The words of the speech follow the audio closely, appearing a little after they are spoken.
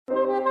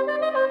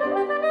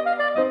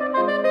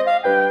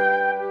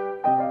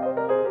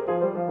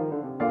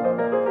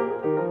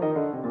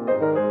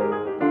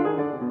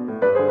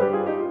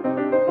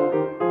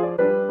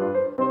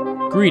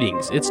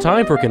Greetings. It's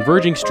time for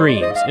Converging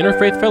Streams,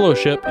 Interfaith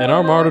Fellowship and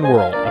Our Modern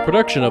World, a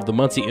production of the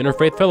Muncie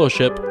Interfaith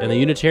Fellowship and the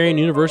Unitarian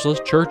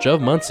Universalist Church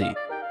of Muncie.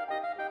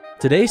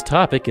 Today's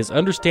topic is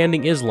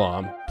Understanding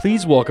Islam.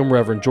 Please welcome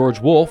Reverend George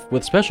Wolfe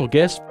with special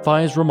guest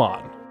Faiz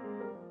Rahman.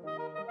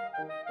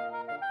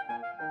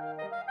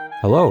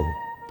 Hello.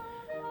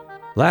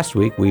 Last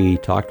week we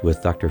talked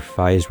with Dr.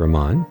 Faiz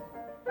Rahman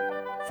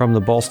from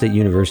the Ball State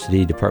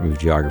University Department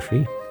of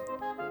Geography.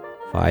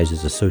 Faiz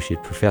is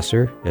Associate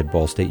Professor at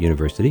Ball State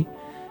University,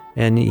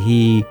 and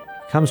he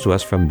comes to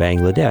us from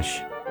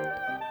Bangladesh.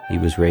 He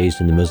was raised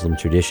in the Muslim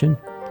tradition,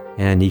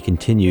 and he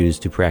continues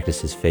to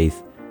practice his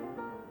faith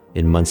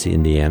in Muncie,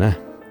 Indiana,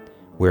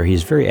 where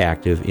he's very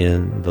active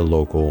in the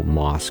local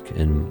mosque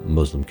and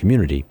Muslim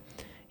community.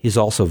 He's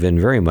also been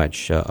very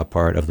much a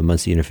part of the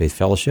Muncie Interfaith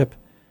Fellowship,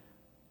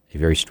 a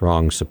very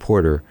strong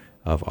supporter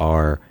of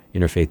our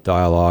interfaith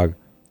dialogue,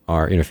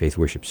 our interfaith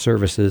worship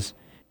services,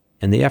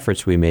 and the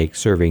efforts we make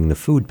serving the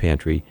food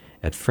pantry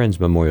at Friends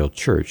Memorial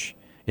Church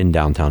in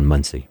downtown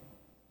Muncie.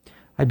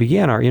 I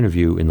began our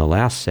interview in the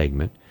last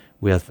segment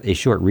with a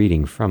short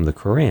reading from the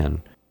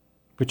Quran,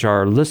 which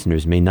our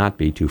listeners may not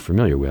be too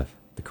familiar with,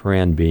 the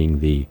Quran being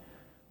the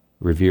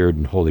revered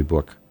and holy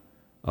book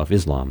of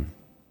Islam.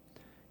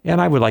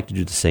 And I would like to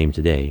do the same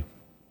today.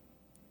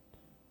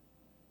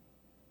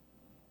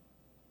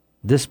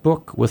 This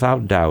book,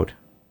 without doubt,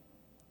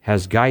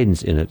 has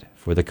guidance in it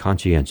for the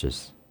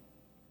conscientious,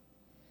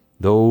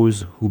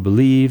 those who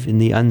believe in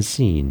the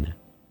unseen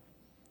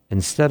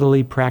and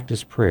steadily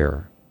practice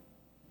prayer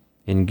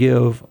and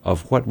give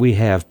of what we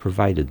have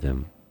provided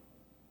them,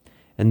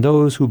 and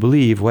those who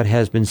believe what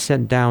has been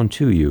sent down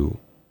to you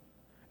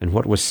and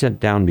what was sent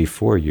down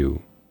before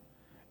you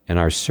and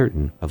are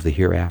certain of the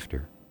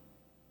hereafter.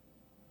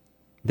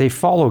 They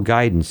follow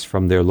guidance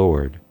from their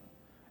Lord,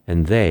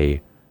 and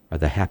they are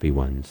the happy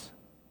ones.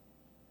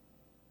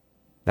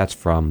 That's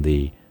from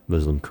the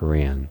Muslim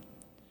Quran.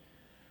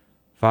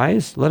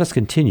 Faiz, let us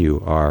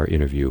continue our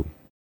interview.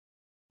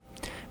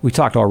 We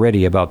talked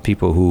already about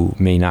people who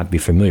may not be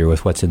familiar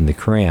with what's in the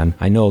Quran.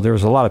 I know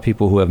there's a lot of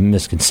people who have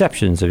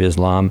misconceptions of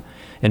Islam,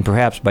 and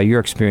perhaps by your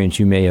experience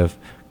you may have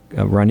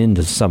run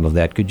into some of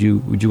that. Would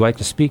you like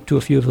to speak to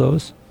a few of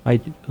those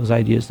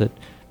ideas that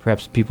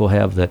perhaps people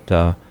have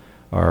that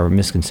are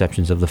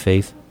misconceptions of the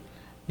faith?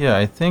 Yeah,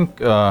 I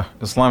think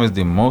Islam is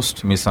the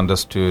most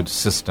misunderstood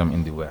system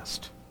in the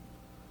West.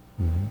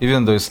 Mm-hmm.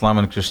 Even though Islam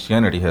and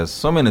Christianity has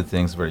so many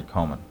things very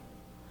common.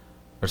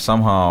 But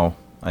somehow,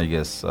 I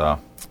guess,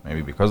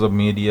 maybe because of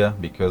media,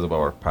 because of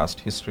our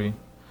past history,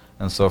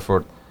 and so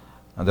forth,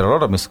 there are a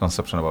lot of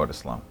misconceptions about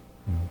Islam.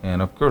 Mm-hmm.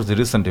 And of course, the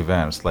recent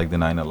events like the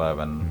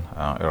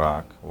 9/11,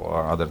 Iraq,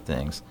 or other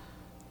things,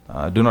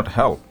 do not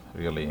help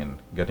really in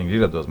getting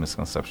rid of those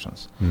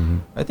misconceptions. Mm-hmm.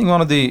 I think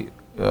one of the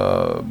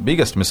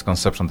biggest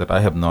misconception that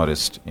I have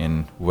noticed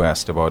in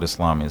West about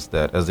Islam is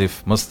that as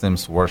if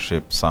Muslims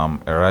worship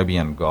some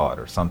Arabian god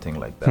or something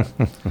like that.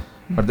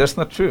 But that's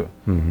not true.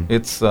 Mm-hmm.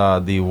 It's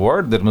the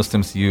word that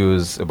Muslims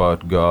use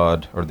about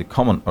God, or the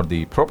common or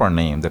the proper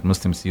name that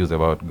Muslims use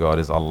about God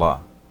is Allah.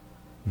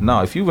 Mm-hmm.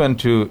 Now, if you went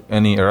to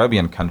any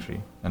Arabian country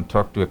and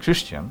talked to a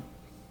Christian,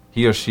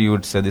 he or she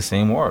would say the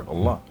same word,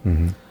 Allah.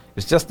 Mm-hmm.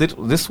 It's just that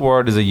this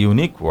word is a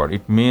unique word.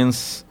 It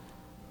means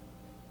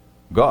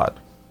God.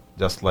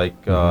 Just like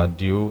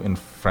Dieu in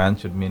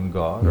French would mean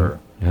God, or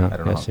I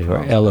don't know.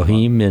 Or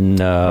Elohim in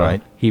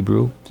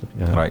Hebrew.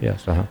 Right.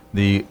 Yes.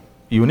 The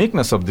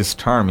uniqueness of this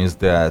term is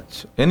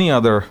that any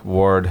other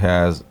word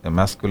has a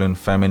masculine,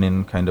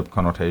 feminine kind of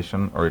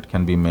connotation, or it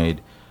can be made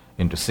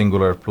into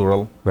singular,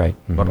 plural. Right.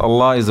 Mm-hmm. But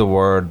Allah is a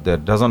word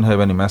that doesn't have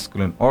any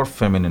masculine or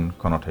feminine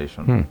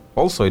connotation.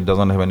 Also, it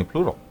doesn't have any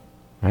plural.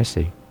 I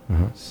see.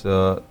 Uh-huh.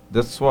 So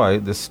that's why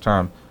this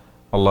term,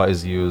 Allah,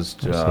 is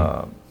used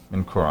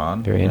in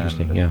Quran. Very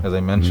interesting, and as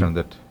I mentioned,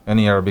 that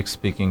any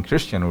Arabic-speaking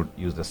Christian would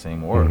use the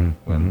same word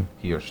when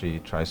he or she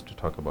tries to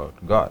talk about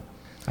God.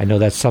 I know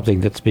that's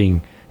something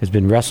has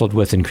been wrestled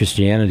with in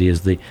Christianity,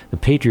 is the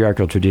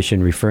patriarchal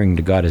tradition referring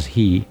to God as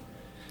He.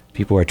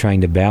 People are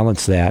trying to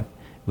balance that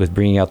with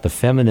bringing out the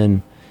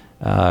feminine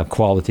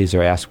qualities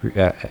or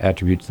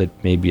attributes that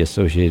may be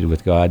associated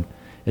with God.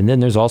 And then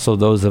there's also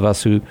those of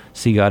us who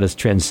see God as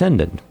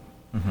transcendent.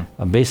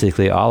 Mm-hmm.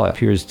 Basically, Allah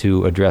appears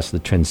to address the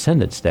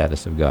transcendent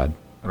status of God.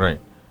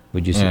 Right.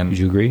 Would you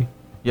agree?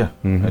 Yeah,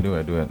 I do.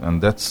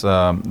 And that's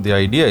the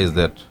idea is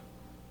that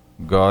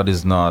God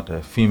is not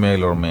a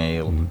female or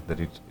male,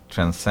 that it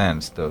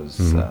transcends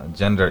those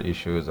gender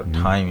issues or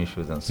time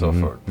issues and so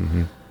forth.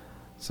 Mm-hmm.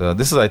 So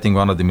this is, I think,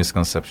 one of the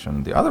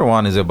misconceptions. The other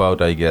one is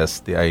about, I guess,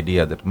 the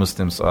idea that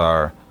Muslims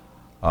are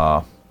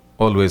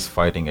always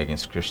fighting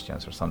against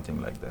Christians or something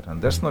like that.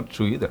 And that's not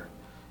true either.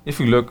 If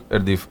you look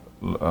at the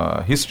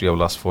history of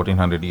last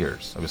 1400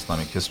 years of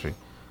Islamic history,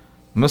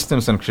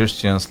 Muslims and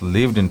Christians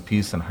lived in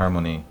peace and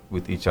harmony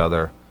with each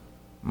other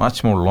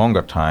much more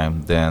longer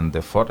time than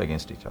they fought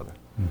against each other.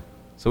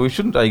 So we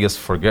shouldn't, I guess,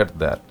 forget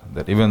that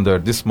even though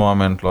at this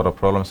moment a lot of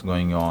problems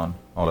going on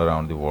all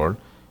around the world,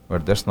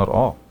 but that's not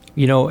all.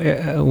 You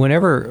know,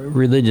 whenever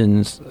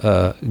religions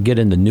get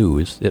in the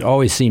news, it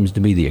always seems to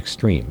be the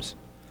extremes.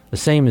 The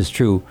same is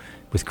true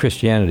with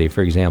Christianity,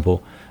 for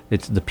example.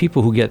 It's the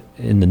people who get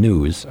in the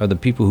news are the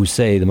people who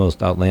say the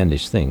most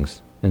outlandish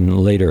things and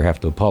later have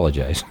to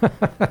apologize.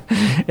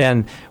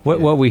 And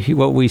what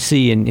we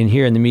see and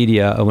hear in the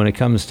media when it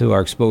comes to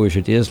our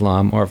exposure to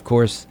Islam are, of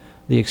course,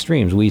 the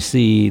extremes. We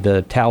see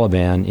the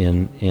Taliban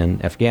in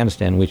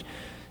Afghanistan, which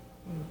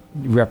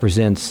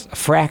represents a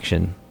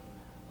fraction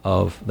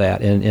of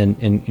that.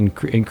 And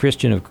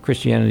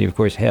Christianity, of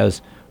course,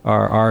 has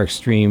our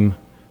extreme.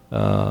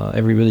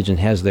 Every religion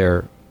has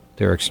their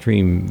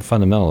extreme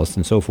fundamentalists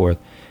and so forth.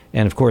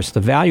 And, of course, the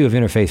value of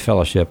interfaith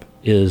fellowship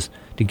is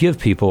to give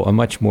people a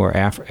much more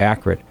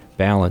accurate,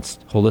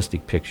 balanced,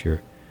 holistic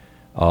picture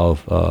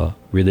of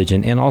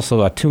religion, and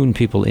also attune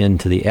people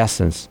into the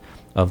essence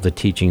of the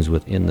teachings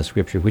within the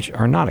Scripture, which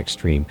are not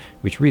extreme,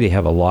 which really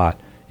have a lot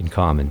in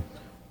common.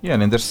 Yeah,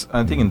 and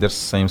I think in this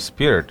same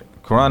spirit,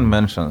 Quran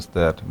mentions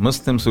that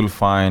Muslims will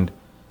find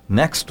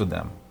next to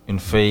them in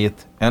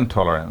faith and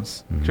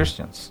tolerance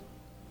Christians.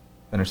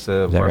 And it's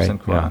a verse in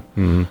Quran.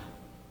 Yeah. Mm-hmm.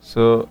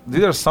 So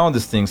these are some of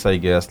these things, I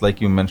guess,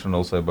 like you mentioned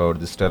also about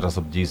the status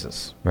of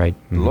Jesus. Right.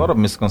 A lot of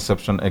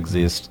misconception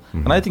exists,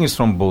 and I think it's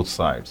from both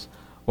sides.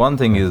 One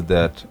thing is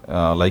that,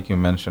 like you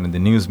mentioned, in the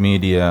news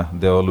media,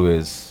 they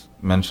always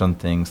mention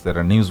things that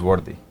are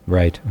newsworthy.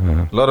 Right.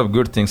 A lot of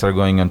good things are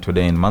going on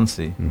today in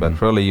Muncie, but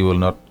probably you will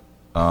not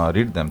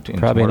read them.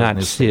 Probably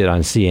not see it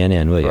on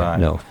CNN, will you? Right.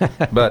 No.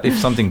 But if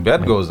something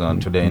bad goes on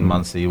today in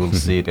Muncie, you will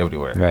see it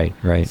everywhere.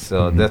 Right.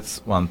 So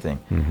that's one thing.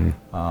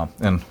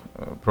 And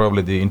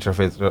probably the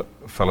Interfaith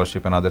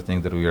Fellowship and other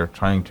things that we are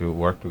trying to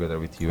work together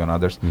with you and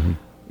others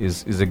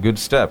is a good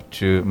step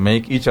to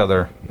make each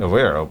other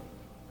aware of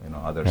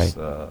others'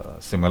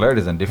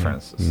 similarities and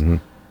differences.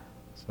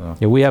 So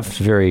yeah, we have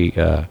very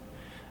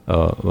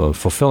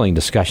fulfilling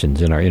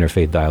discussions in our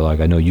interfaith dialogue.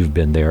 I know you've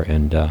been there,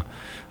 and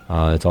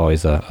it's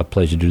always a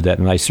pleasure to do that.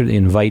 And I certainly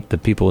invite the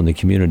people in the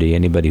community,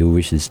 anybody who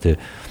wishes to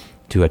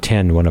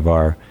attend one of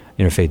our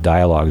interfaith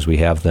dialogues. We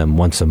have them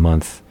once a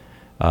month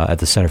at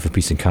the Center for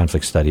Peace and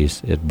Conflict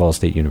Studies at Ball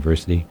State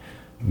University.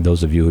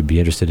 Those of you who would be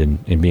interested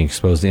in being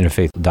exposed to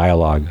interfaith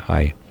dialogue,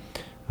 I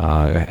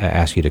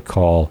ask you to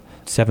call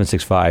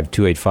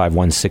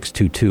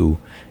 765-285-1622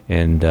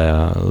 and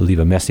leave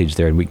a message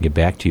there, and we can get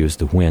back to you as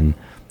to when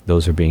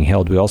those are being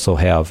held. We also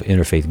have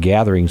interfaith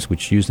gatherings,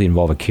 which usually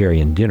involve a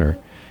carry-in dinner,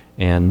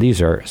 and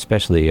these are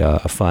especially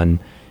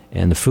fun,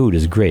 and the food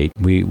is great.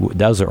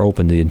 Those are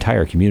open to the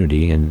entire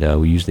community,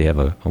 and we usually have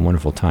a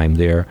wonderful time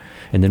there.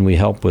 And then we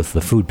help with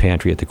the food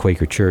pantry at the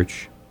Quaker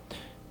Church,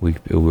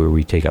 where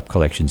we take up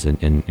collections and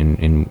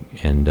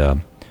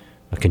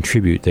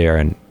contribute there,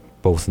 and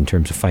both in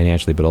terms of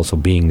financially, but also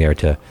being there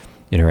to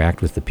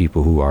interact with the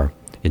people who are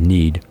in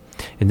need.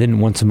 And then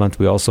once a month,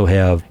 we also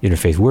have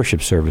interfaith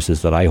worship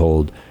services that I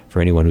hold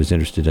for anyone who's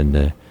interested in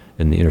the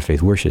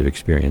interfaith worship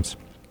experience.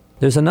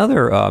 There's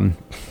another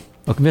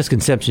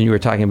misconception you were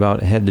talking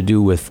about had to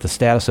do with the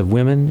status of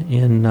women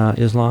in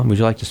Islam. Would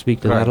you like to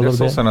speak to that a little bit?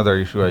 That's also another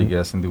issue, I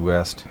guess, in the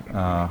West,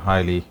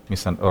 highly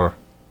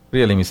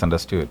really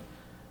misunderstood.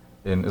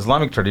 In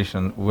Islamic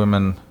tradition,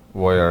 women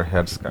wear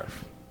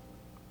headscarf.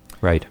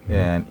 Right.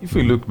 And if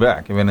we look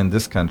back, even in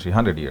this country,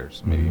 100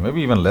 years,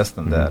 maybe even less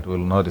than that, we'll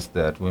notice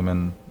that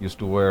women used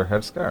to wear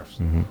headscarves.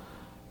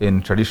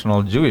 In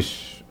traditional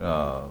Jewish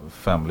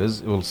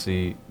families, you will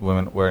see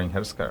women wearing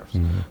headscarves.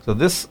 So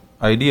this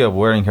idea of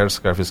wearing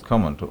headscarf is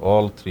common to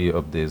all three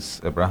of these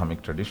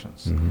Abrahamic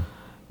traditions.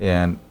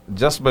 And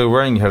just by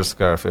wearing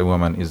headscarf, a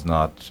woman is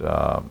not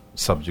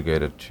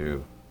subjugated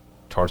to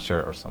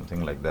torture or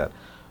something like that.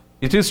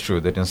 It is true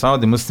that in some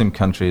of the Muslim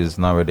countries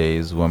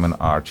nowadays, women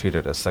are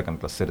treated as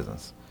second-class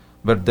citizens.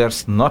 But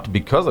that's not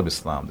because of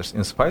Islam, that's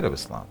in spite of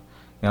Islam.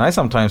 And I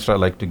sometimes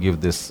like to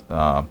give this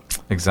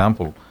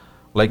example.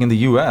 Like in the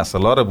U.S., a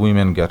lot of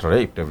women get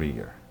raped every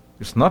year.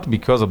 It's not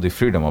because of the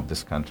freedom of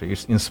this country,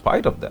 it's in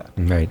spite of that.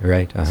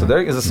 Right. So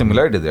there is a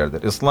similarity there,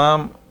 that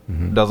Islam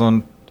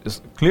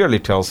clearly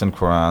tells in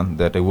Quran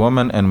that a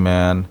woman and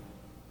man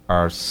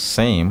are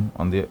same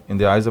in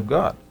the eyes of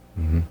God.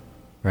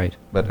 Right.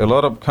 But a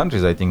lot of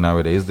countries, I think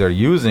nowadays, they're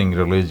using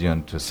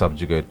religion to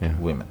subjugate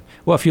women.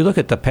 Well, if you look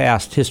at the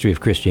past history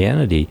of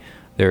Christianity,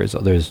 there's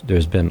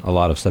been a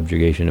lot of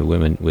subjugation of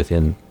women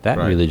within that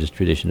religious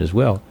tradition as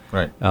well.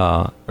 Right.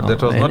 But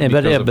that was not it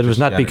was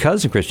not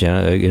because of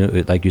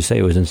Christianity. Like you say,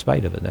 it was in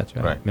spite of it. That's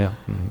right. Yeah.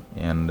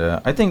 And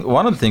I think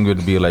one of the things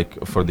would be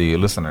like for the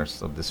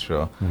listeners of this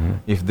show,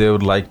 if they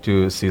would like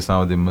to see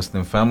some of the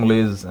Muslim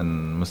families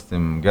and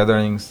Muslim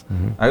gatherings,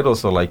 I'd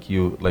also like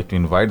to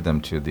invite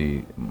them to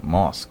the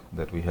mosque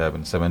that we have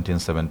in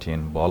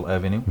 1717 Ball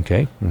Avenue.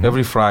 Okay.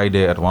 Every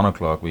Friday at 1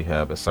 o'clock we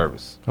have a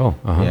service. Oh.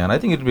 And I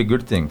think it would be a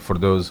good thing for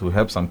those who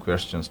have some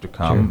questions to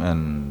come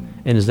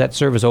and is that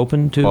service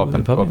open to the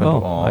public? Open to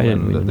all.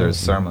 And there's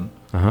sermon,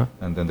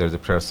 and then there's a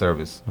prayer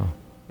service,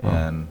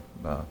 and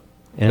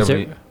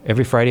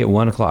every Friday at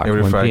 1 o'clock.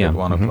 Every 1 Friday p.m. at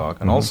 1 o'clock,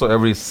 and also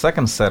every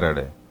second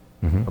Saturday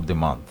of the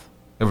month.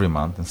 Every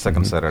month, and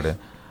second Saturday,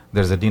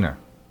 there's a dinner.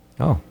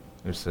 Oh,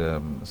 it's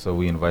so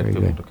we invite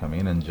people to come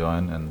in and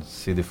join and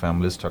see the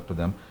families, talk to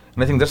them,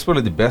 And I think that's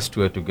probably the best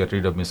way to get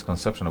rid of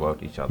misconception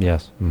about each other.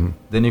 Yes. Mm-hmm.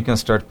 Then you can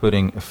start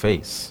putting a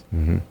face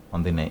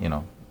on the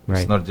name,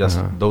 Right. It's not just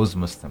those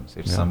Muslims.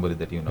 It's Yeah. somebody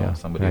that you know, Yeah.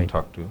 somebody you Right.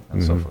 talk to,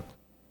 and so forth.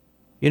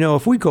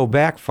 If we go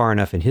back far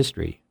enough in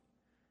history,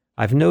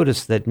 I've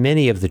noticed that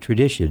many of the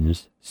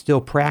traditions still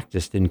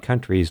practiced in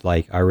countries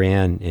like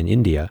Iran and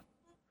India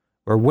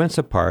were once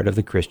a part of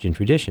the Christian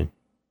tradition.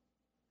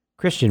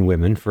 Christian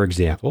women, for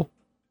example,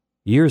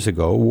 years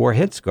ago wore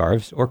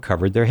headscarves or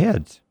covered their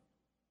heads.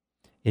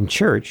 In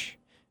church,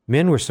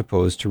 men were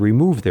supposed to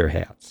remove their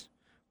hats,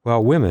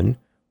 while women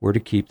were to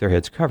keep their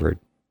heads covered.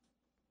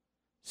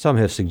 Some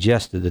have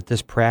suggested that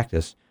this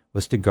practice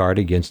was to guard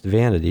against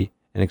vanity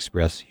and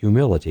express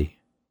humility.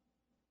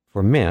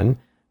 For men,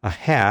 a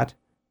hat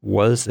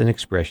was an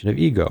expression of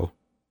ego,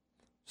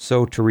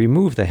 so to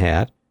remove the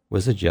hat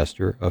was a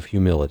gesture of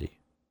humility.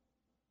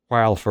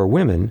 While for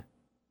women,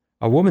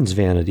 a woman's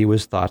vanity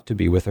was thought to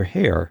be with her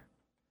hair,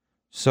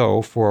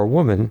 so for a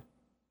woman,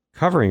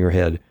 covering her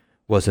head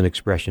was an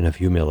expression of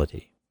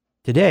humility.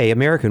 Today,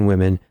 American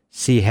women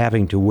see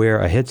having to wear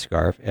a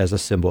headscarf as a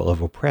symbol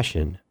of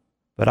oppression.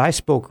 But I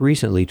spoke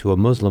recently to a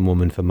Muslim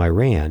woman from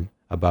Iran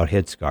about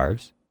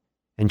headscarves,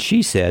 and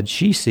she said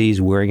she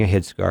sees wearing a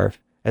headscarf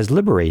as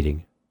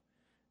liberating,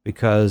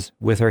 because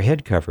with her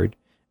head covered,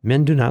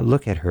 men do not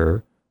look at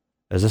her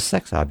as a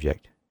sex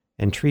object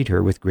and treat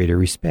her with greater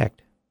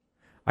respect.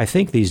 I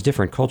think these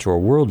different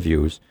cultural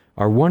worldviews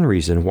are one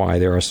reason why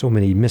there are so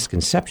many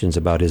misconceptions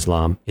about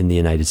Islam in the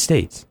United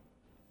States.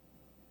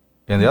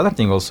 And the other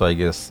thing also, I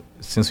guess,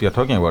 since we are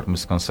talking about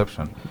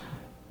misconception,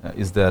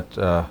 is that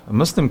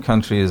Muslim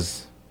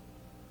countries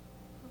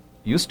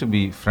used to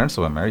be friends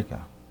of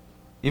America,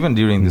 even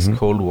during this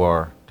Cold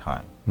War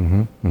time.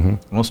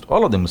 Most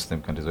all of the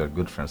Muslim countries were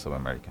good friends of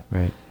America.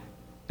 Right.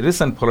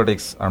 Recent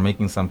politics are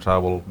making some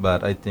trouble,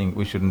 but I think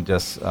we shouldn't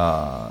just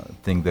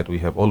think that we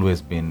have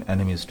always been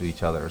enemies to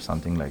each other or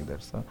something like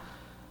that. So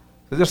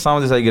there's some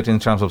of this I get in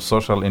terms of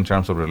social, in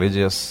terms of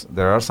religious.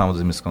 There are some of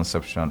the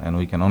misconceptions, and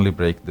we can only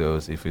break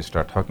those if we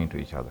start talking to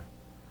each other.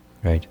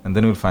 Right. And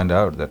then we'll find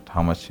out that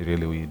how much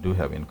really we do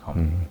have in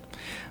common.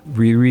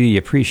 We really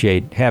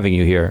appreciate having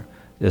you here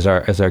as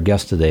our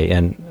guest today,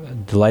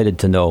 and delighted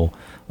to know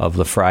of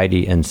the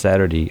Friday and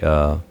Saturday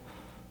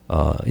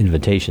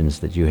invitations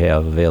that you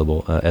have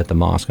available at the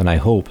mosque. And I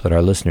hope that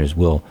our listeners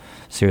will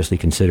seriously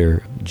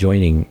consider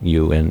joining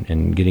you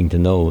and getting to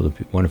know the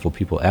wonderful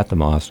people at the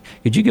mosque.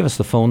 Could you give us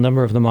the phone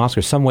number of the mosque,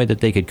 or some way that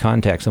they could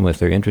contact someone if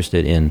they're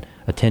interested in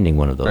attending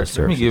one of those services?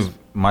 Let me give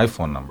my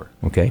phone number.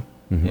 Okay.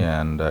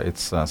 And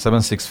it's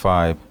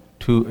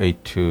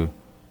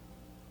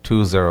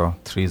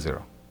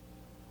 765-282-2030.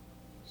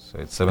 So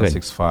it's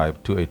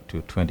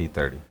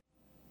 765-282-2030.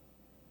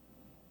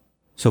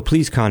 So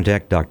please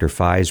contact Dr.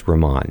 Faiz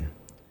Rahman.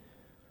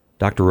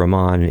 Dr.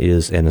 Rahman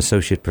is an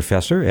associate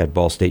professor at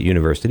Ball State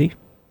University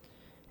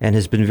and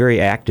has been very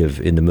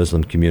active in the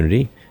Muslim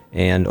community,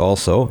 and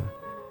also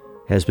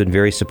has been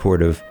very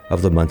supportive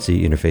of the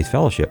Muncie Interfaith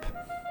Fellowship.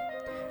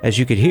 As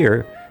you could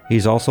hear,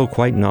 he's also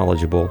quite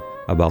knowledgeable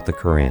about the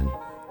Quran.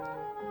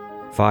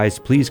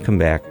 Faiz, please come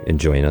back and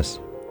join us.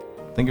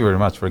 Thank you very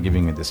much for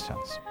giving me this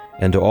chance.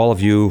 And to all of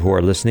you who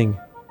are listening,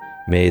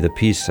 may the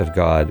peace of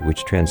God,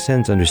 which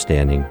transcends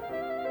understanding,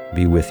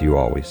 be with you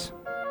always.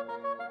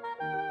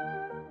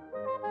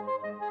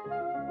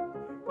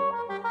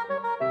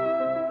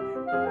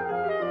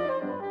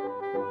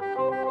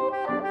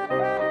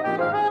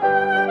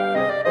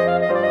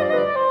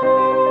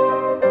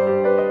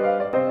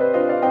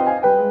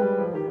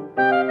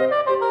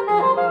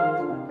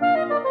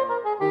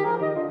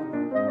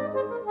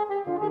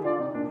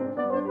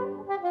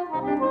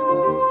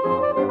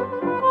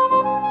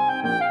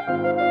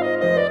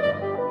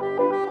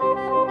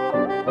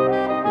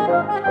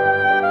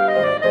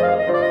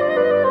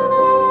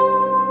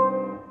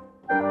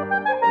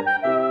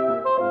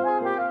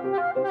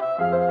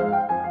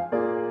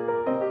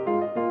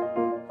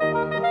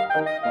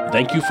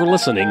 Thank you for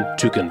listening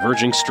to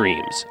Converging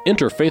Streams,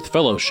 Interfaith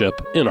Fellowship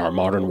in Our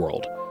Modern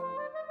World.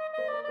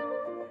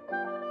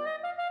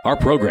 Our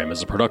program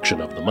is a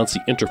production of the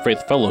Muncie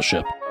Interfaith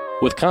Fellowship,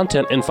 with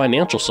content and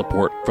financial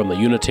support from the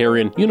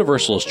Unitarian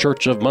Universalist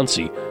Church of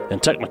Muncie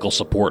and technical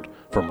support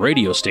from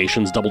radio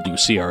stations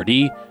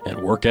WCRD and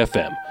Work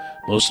FM.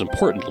 Most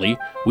importantly,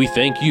 we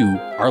thank you,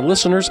 our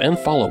listeners and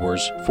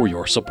followers, for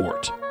your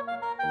support.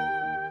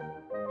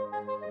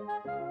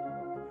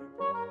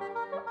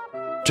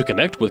 To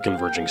connect with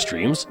Converging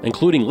Streams,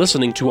 including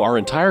listening to our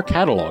entire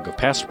catalog of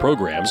past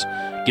programs,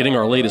 getting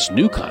our latest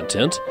new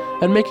content,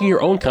 and making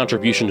your own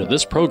contribution to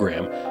this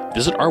program,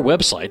 visit our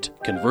website,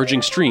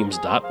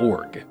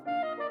 convergingstreams.org.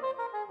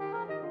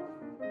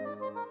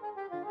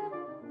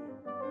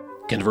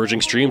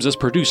 Converging Streams is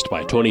produced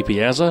by Tony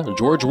Piazza,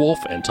 George Wolf,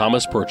 and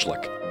Thomas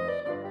Perchlik.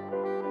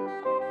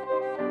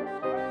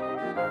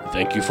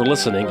 Thank you for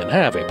listening, and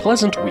have a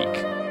pleasant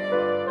week.